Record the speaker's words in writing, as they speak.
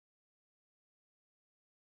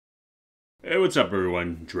Hey, what's up,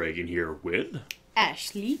 everyone? Dragon here with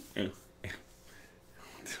Ashley.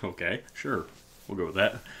 Okay, sure, we'll go with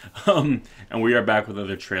that. And we are back with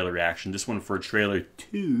another trailer reaction. This one for trailer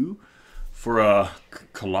 2 for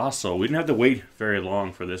Colossal. We didn't have to wait very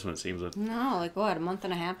long for this one. It seems like Like what, a month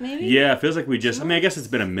and a half maybe? yeah, it feels like we just. I mean, I guess it's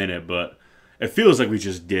been a minute, but it feels like we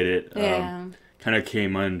just did it. Yeah. Kind of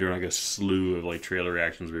came under like a slew of like trailer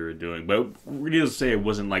reactions we were doing, but we need to say it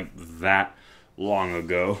wasn't like that long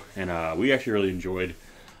ago, and we actually really enjoyed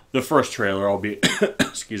the first trailer, albeit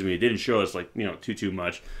excuse me, it didn't show us like too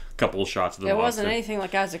much. A couple of shots of the It monster. wasn't anything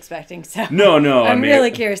like I was expecting, so No, I'm I mean, really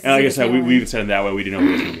curious to see like I what's said, going we even said it that way. We didn't know if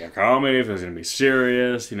it was going to be a comedy, if it was going to be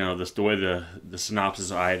serious. The way the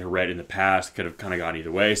synopsis I had read in the past could have kind of gone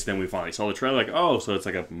either way. So then we finally saw the trailer, like, oh, so it's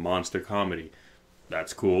like a monster comedy.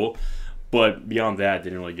 That's cool. But beyond that, it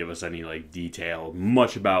didn't really give us any like detail,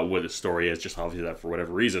 much about what the story is. Just obviously that for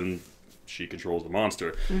whatever reason, she controls the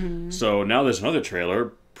monster. So now there's another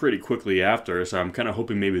trailer pretty quickly after. So I'm kind of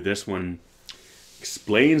hoping maybe this one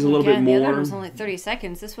explains a little bit more. The other one was only 30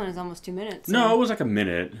 seconds. This one is almost 2 minutes. So. No, it was like a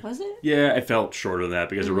minute. Was it? Yeah, it felt shorter than that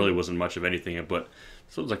because it really wasn't much of anything. But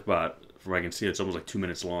so it was like about, from what I can see, it's almost like 2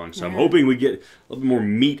 minutes long. So I'm hoping we get a little bit more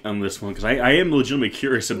meat on this one because I am legitimately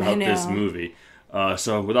curious about this movie.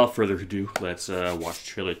 So without further ado, let's watch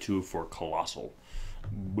trailer 2 for Colossal.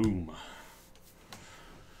 Boom.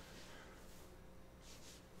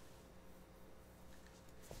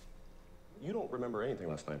 You don't remember anything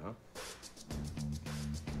last night, huh?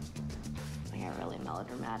 I got really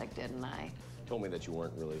melodramatic, didn't I? You told me that you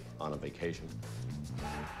weren't really on a vacation.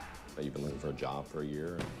 That you've been looking for a job for a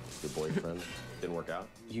year and your boyfriend didn't work out.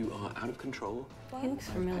 You are out of control. He looks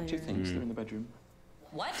familiar. Two things. They're in the bedroom.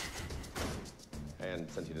 What? And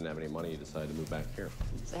since you didn't have any money, you decided to move back here.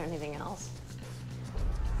 Is there anything else?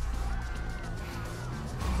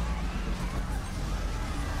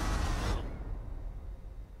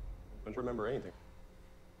 Don't remember anything.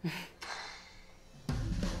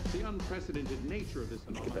 The unprecedented nature of this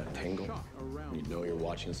Don't you get that tingle? You know you're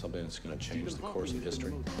watching something that's going to change the course of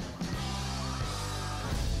history.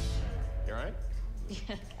 You all right?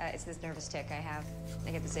 It's this nervous tick I have.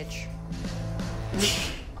 I get this itch.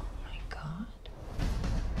 Oh my God.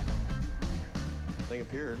 Thing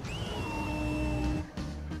appeared.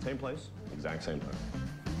 Same place, exact same time.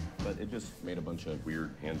 But it just made a bunch of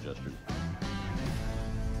weird hand gestures.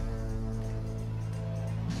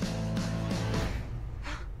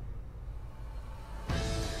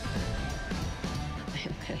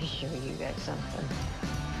 I'm gonna show you guys something.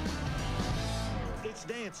 It's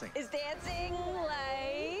dancing. Is dancing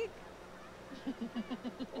like...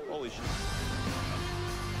 Holy shit.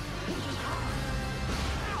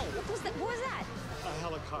 Ow! What was that? A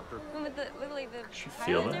helicopter. With like the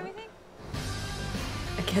feel pilot and that? everything?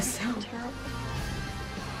 I guess so. Terrible.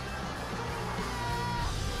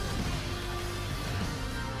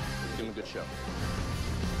 Give him a good show.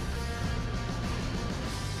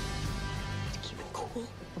 Keep it cool. Oh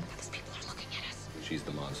my God, these people are looking at us. She's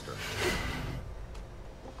the monster.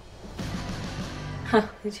 Huh,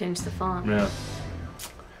 they changed the font. Yeah.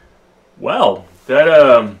 Well,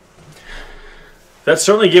 that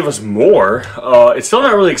certainly gave us more. It's still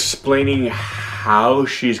not really explaining how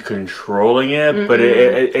she's controlling it, but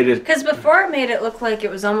it is. Because before it made it look like it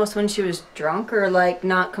was almost when she was drunk or like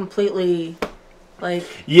not completely, like.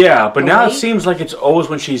 Yeah, but now it awake? seems like it's always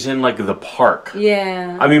when she's in like the park.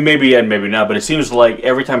 Yeah. I mean, maybe and maybe not, but it seems like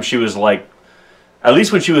every time she was like, at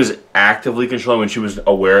least when she was actively controlling, when she was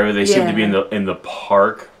aware of it, they seemed to be in the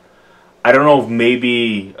park. I don't know if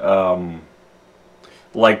maybe,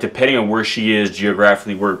 like depending on where she is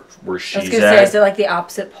geographically, where she's I was gonna say, is it like the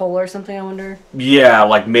opposite pole or something? I wonder. Yeah,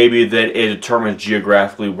 like maybe that it determines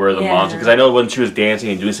geographically where the monster. Because I know when she was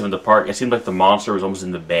dancing and doing something in the park, it seemed like the monster was almost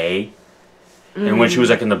in the bay. And when she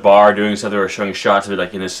was like in the bar doing something or showing shots of it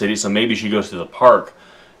like in the city, so maybe she goes to the park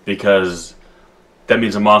because that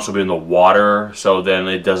means the monster will be in the water. So then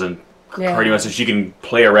it doesn't hurt anyone. So she can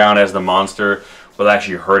play around as the monster without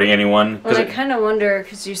actually hurting anyone. Well, I kind of wonder,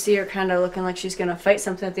 because you see her kind of looking like she's going to fight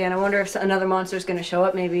something at the end. I wonder if another monster is going to show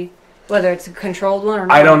up, maybe. Whether it's a controlled one or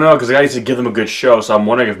not. I don't know, because the guy needs to give them a good show. So I'm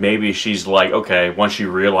wondering if maybe she's like, okay, once she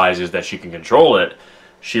realizes that she can control it,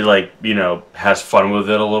 she like, has fun with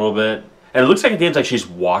it a little bit. And it looks like at the end like she's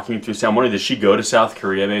walking through. So I'm wondering, did she go to South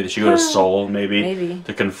Korea? Maybe did she go to Seoul? Maybe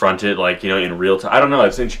to confront it, like in real time. I don't know.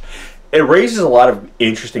 It raises a lot of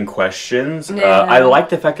interesting questions. I like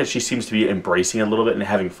the fact that she seems to be embracing it a little bit and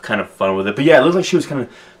having kind of fun with it. But yeah, it looks like she was kind of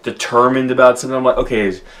determined about something. I'm like,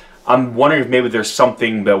 okay, I'm wondering if maybe there's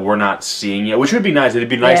something that we're not seeing yet, which would be nice. It'd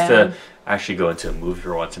be nice to actually go into a movie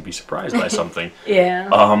for once and be surprised by something.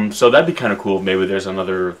 Yeah. So that'd be kind of cool. Maybe there's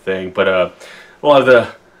another thing, but a lot of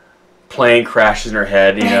the plane crashes in her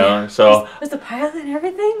head, you know. So was the pilot and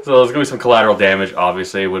everything? so there's gonna be some collateral damage.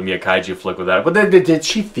 Obviously, it wouldn't be a kaiju flick without it. But then, did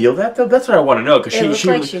she feel that though? That's what I want to know because It looked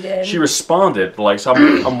like she did. She responded like so.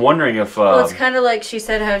 I'm wondering if. Well, it's kind of like she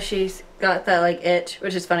said how she's got that like itch,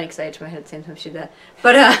 which is funny because I itch my head at the same time she did that.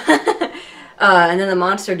 But and then the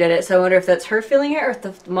monster did it. So I wonder if that's her feeling it or if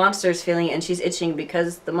the monster's feeling it and she's itching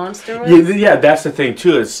because the monster was. Yeah, that's the thing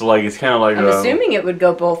too. It's kind of like. I'm assuming it would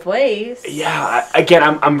go both ways. Yeah,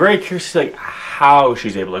 I'm very curious to see, like how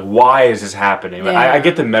she's able, like why is this happening? Like, Yeah. I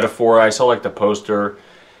get the metaphor. I saw like the poster,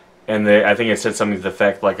 and I think it said something to the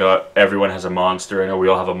effect like everyone has a monster. I know we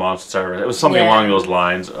all have a monster. It was something along those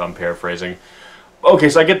lines. I'm paraphrasing. Okay,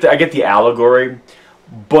 so I get the allegory,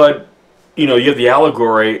 but you know you have the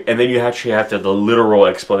allegory, and then you actually have to have the literal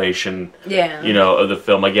explanation. Yeah. You know, of the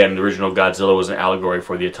film. Again, the original Godzilla was an allegory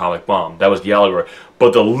for the atomic bomb. That was the allegory.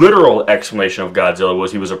 But the literal explanation of Godzilla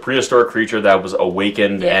was he was a prehistoric creature that was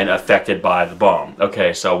awakened and affected by the bomb.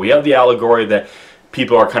 Okay, so we have the allegory that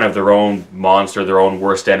people are kind of their own monster, their own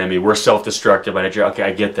worst enemy. We're self-destructive by nature. Okay,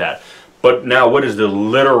 I get that. But now what is the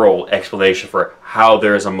literal explanation for how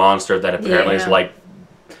there is a monster that apparently is like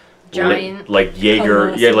giant, like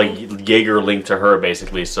Jaeger, like Jaeger linked to her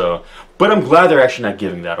basically. So, but I'm glad they're actually not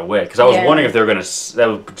giving that away because I was wondering if they're gonna. That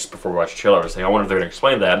was just before we watched the trailer. I was saying I wonder if they're gonna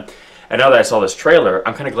explain that. And now that I saw this trailer,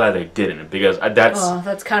 I'm kind of glad they didn't because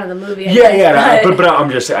that's kind of the movie. But I'm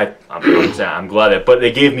just I'm glad that. But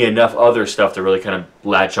they gave me enough other stuff to really kind of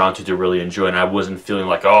latch onto to really enjoy, and I wasn't feeling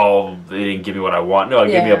like they didn't give me what I want. No,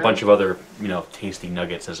 it gave me a bunch of other tasty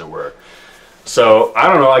nuggets as it were. So I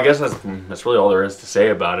don't know. I guess that's really all there is to say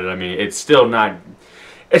about it. I mean, it's still not.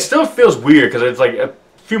 It still feels weird because it's like a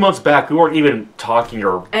few months back we weren't even talking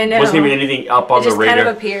or wasn't even anything up on the radar. It just kind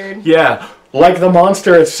of appeared. Yeah. Like the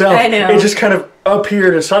monster itself. I know. It just kind of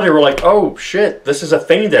appeared and suddenly we're like, oh shit, this is a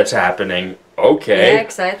thing that's happening. Okay. Yeah,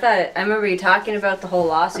 because I remember you talking about the whole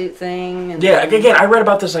lawsuit thing. And again, I read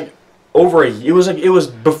about this like it was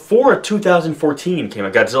before 2014 came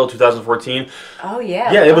out. Godzilla 2014. Oh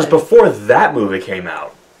yeah. Yeah, it was before that movie came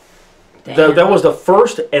out. That was the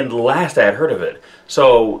first and last I had heard of it.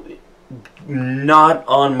 So not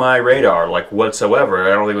on my radar, like whatsoever. I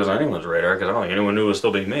don't think it was on anyone's radar because I don't think anyone knew it was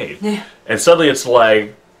still being made. Yeah. And suddenly it's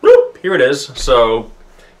like, whoop, here it is. So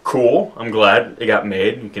cool. I'm glad it got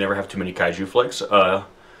made. You can never have too many kaiju flicks.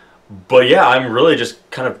 But yeah, I'm really just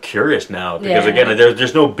kind of curious now because again,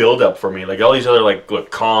 there's no build up for me. Like all these other like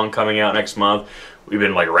Kong coming out next month. We've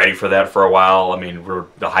been like ready for that for a while. I mean,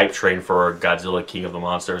 the hype train for Godzilla King of the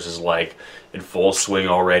Monsters is like in full swing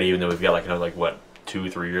already, even though we've got like another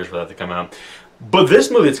 2-3 years for that to come out. But this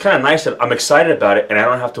movie, it's kind of nice that I'm excited about it, and I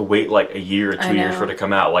don't have to wait like a year or 2 years for it to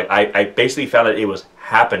come out. Like I basically found that it was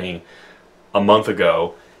happening a month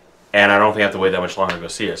ago, and I don't think I have to wait that much longer to go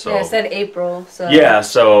see it. So yeah, it said April. So yeah,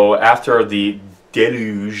 so after the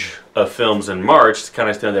deluge of films in March, it's kind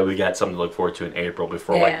of nice to know that we got something to look forward to in April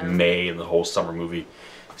before like May and the whole summer movie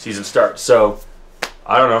season starts. So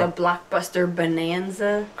I don't know. The blockbuster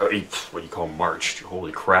bonanza. What do you call March?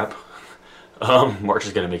 Holy crap. March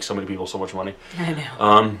is going to make so many people so much money. I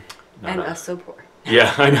know. And us so poor.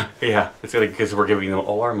 Yeah, I know. Yeah, it's because we're giving them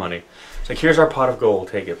all our money. It's like, here's our pot of gold.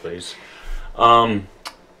 Take it, please.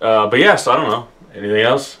 But yeah, so I don't know. Anything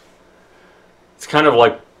else? It's kind of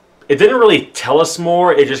like, it didn't really tell us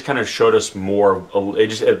more. It just kind of showed us more.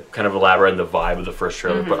 It kind of elaborated on the vibe of the first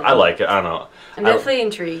trailer. But I like it. I don't know. I'm definitely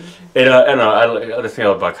intrigued. I know. The thing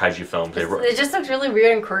about kaiju films, it just looks really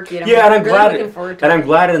weird and quirky. And I'm really glad. Looking forward to and I'm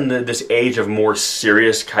glad in this age of more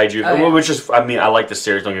serious kaiju, which is, I mean, I like the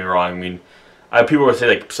series. Don't get me wrong. I mean, people would say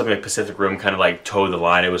like something like Pacific Rim kind of like towed the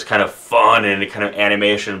line. It was kind of fun and kind of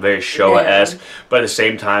animation, very Showa-esque, but at the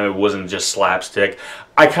same time, it wasn't just slapstick.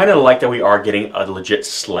 I kind of like that we are getting a legit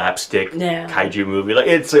slapstick kaiju movie. Like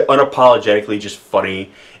it's unapologetically just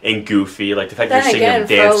funny and goofy. Like the fact that you're seeing them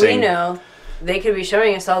dancing. For all we know, they could be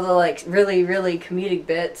showing us all the like really, really comedic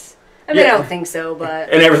bits. I mean, I don't think so, but...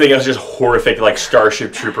 And everything else is just horrific, like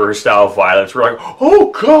Starship Trooper style violence. We're like,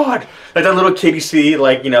 oh god! Like that little kitty see,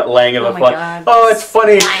 like, laying in the fun. Oh, it's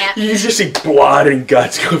funny. You just see blood and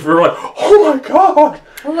guts go through. We're like, oh my god!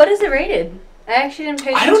 Well, what is it rated? I actually didn't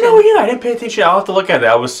pay I attention. don't know either. I didn't pay attention. I'll have to look at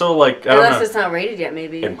that. I was so like, I don't Unless know. it's not rated yet,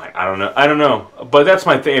 maybe. It might. I don't know. I don't know. But that's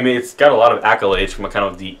my thing. I mean, it's got a lot of accolades from kind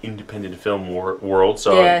of the independent film world.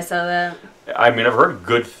 So Yeah, I saw that. I mean, I've heard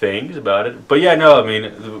good things about it. But yeah, no. I mean,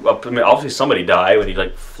 obviously somebody died when he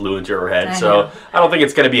like flew into her head. I So know. I don't think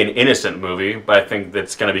it's going to be an innocent movie. But I think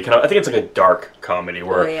that's going to be kind of. I think it's like a dark comedy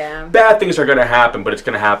where Oh, yeah. bad things are going to happen, but it's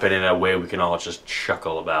going to happen in a way we can all just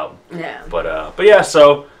chuckle about. Yeah. But yeah.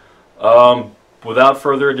 So. Without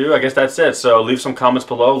further ado, I guess that's it. So leave some comments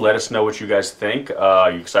below. Let us know what you guys think. Are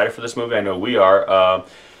you excited for this movie? I know we are.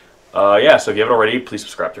 Yeah, so if you haven't already, please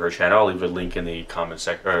subscribe to our channel. I'll leave a link in the comment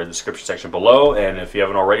section or the description section below. And if you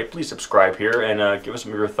haven't already, please subscribe here and give us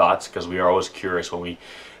some of your thoughts, because we are always curious when we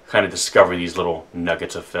kind of discover these little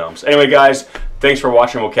nuggets of films. Anyway, guys, thanks for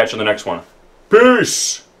watching. We'll catch you on the next one.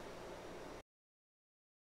 Peace!